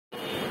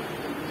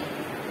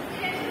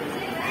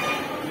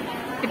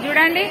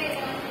చూడండి.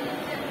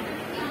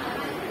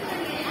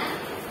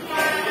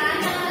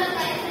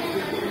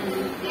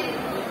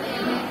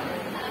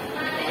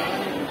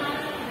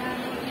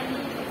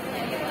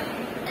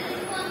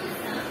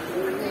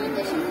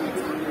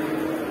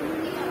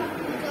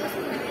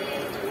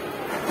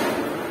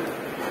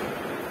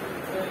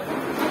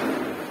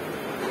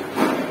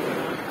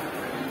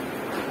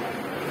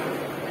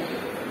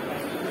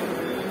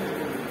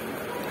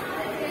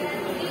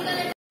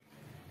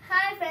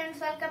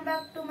 Welcome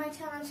back to my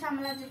channel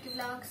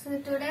shyamalajettivlogs.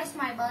 Today is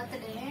my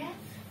birthday.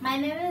 My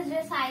name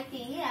is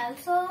Saiti.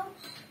 Also,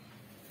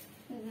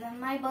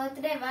 my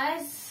birthday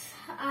was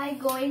I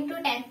going to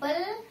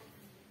temple.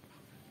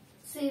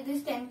 See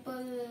this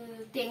temple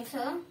things: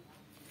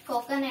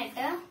 coconut,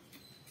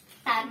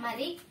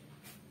 turmeric,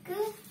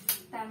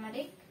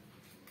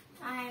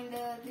 and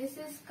this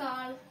is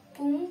called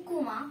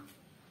kumkuma.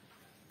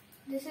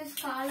 This is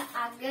called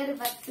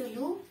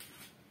agarbattulu.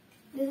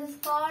 This is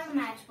called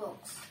matchbox.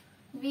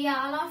 We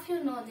all of you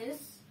know this.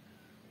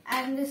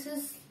 And this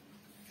is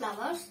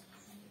flowers,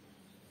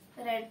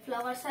 red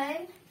flowers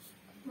and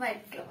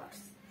white flowers.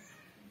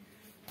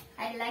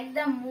 I like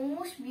the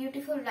most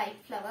beautiful white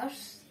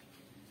flowers.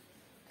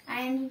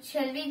 And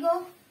shall we go?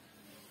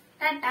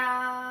 Tata!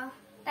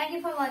 Thank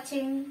you for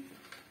watching.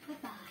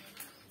 Bye bye.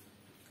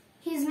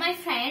 He's my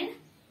friend,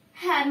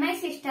 her my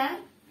sister,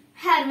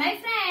 her my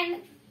friend.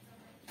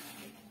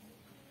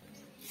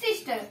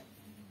 Sister.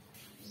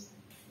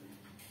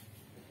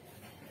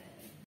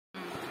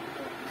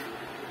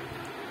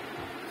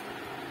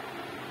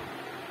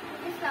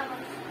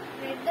 Flowers,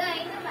 red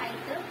and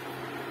white,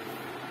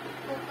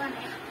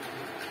 coconut,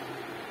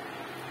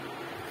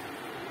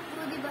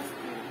 through the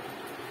basket.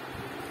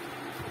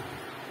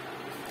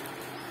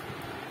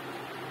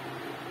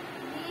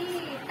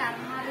 The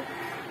turmeric,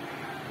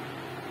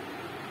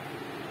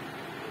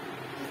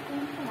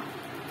 kumkuma.